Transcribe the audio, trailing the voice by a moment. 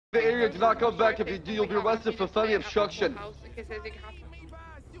The area, do not come back. If you do, you'll be arrested for felony obstruction.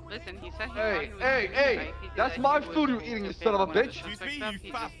 Listen, he said he Hey, that's my food you're eating, you son of a bitch. Excuse me,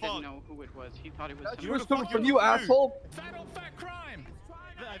 you fat fuck. Didn't know who it was. He thought it was. That's what's coming from you, asshole. Fat on fat crime.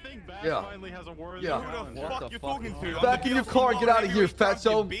 I think BAAS finally has a word. Yeah. Who the fuck you talking to? Back in your car and get out of here,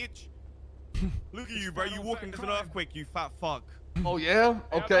 fatso. Bitch. Look at you, bro. You walking into an earthquake, you fat fuck. Oh yeah?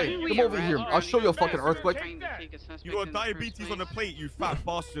 Okay, come over here. I'll show you a fucking earthquake. You got diabetes on the plate, you fat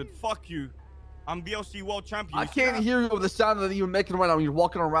bastard. Fuck you. I'm BLC world champion. I can't hear you with the sound that you're making right now when you're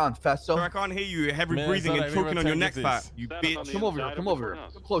walking around, fatso. I can't hear you. Heavy breathing and choking on your neck fat, you bitch. Come over here. Come over here.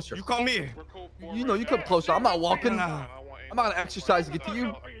 Come closer. You come here. You know, you come closer. I'm not walking. I'm not gonna exercise to get to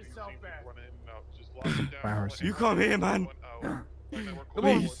you. You come here, man. Come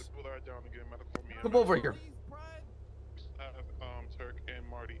on. Come over here.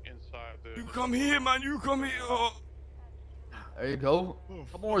 You come here, man. You come here. Oh. There you go.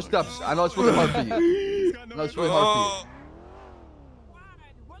 Couple more steps. I know it's really hard for you. I know it's really hard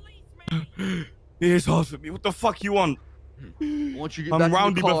for you. It is hard for me. What the fuck you want? Once you get I'm back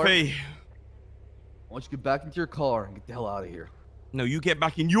Roundy to your car, buffet. Once you get back into your car and get the hell out of here. No, you get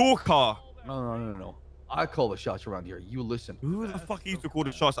back in your car. No. I call the shots around here. You listen. Who the fuck used to call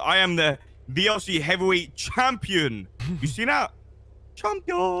the shots? I am the VLC heavyweight champion. You see that?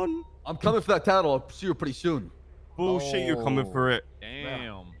 Champion. I'm coming for that title. I'll see you pretty soon. Bullshit, you're coming for it.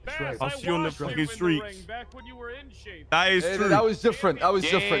 Damn. I'll see you on the fucking streets. Back when you were in shape. That is true. That was different. That was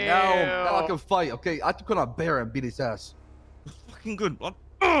different. Now I can fight. Okay, I took on a bear and beat his ass. Fucking good.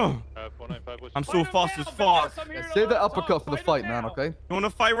 I'm so fast as fuck. Save the uppercut for the fight, man. Okay. You want to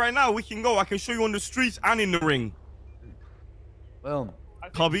fight right now? We can go. I can show you on the streets and in the ring. Well,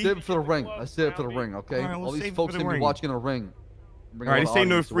 Cubby. save it for the ring. Let's save it for the ring. Okay. All these folks gonna be watching in the ring. All right, this ain't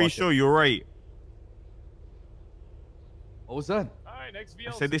no free show. You're right. What was that? I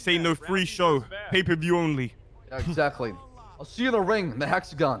said this ain't no free show. Pay-per-view only. Yeah, exactly. I'll see you in the ring, in the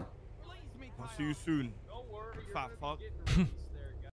hexagon. I'll see you soon. Fat fuck.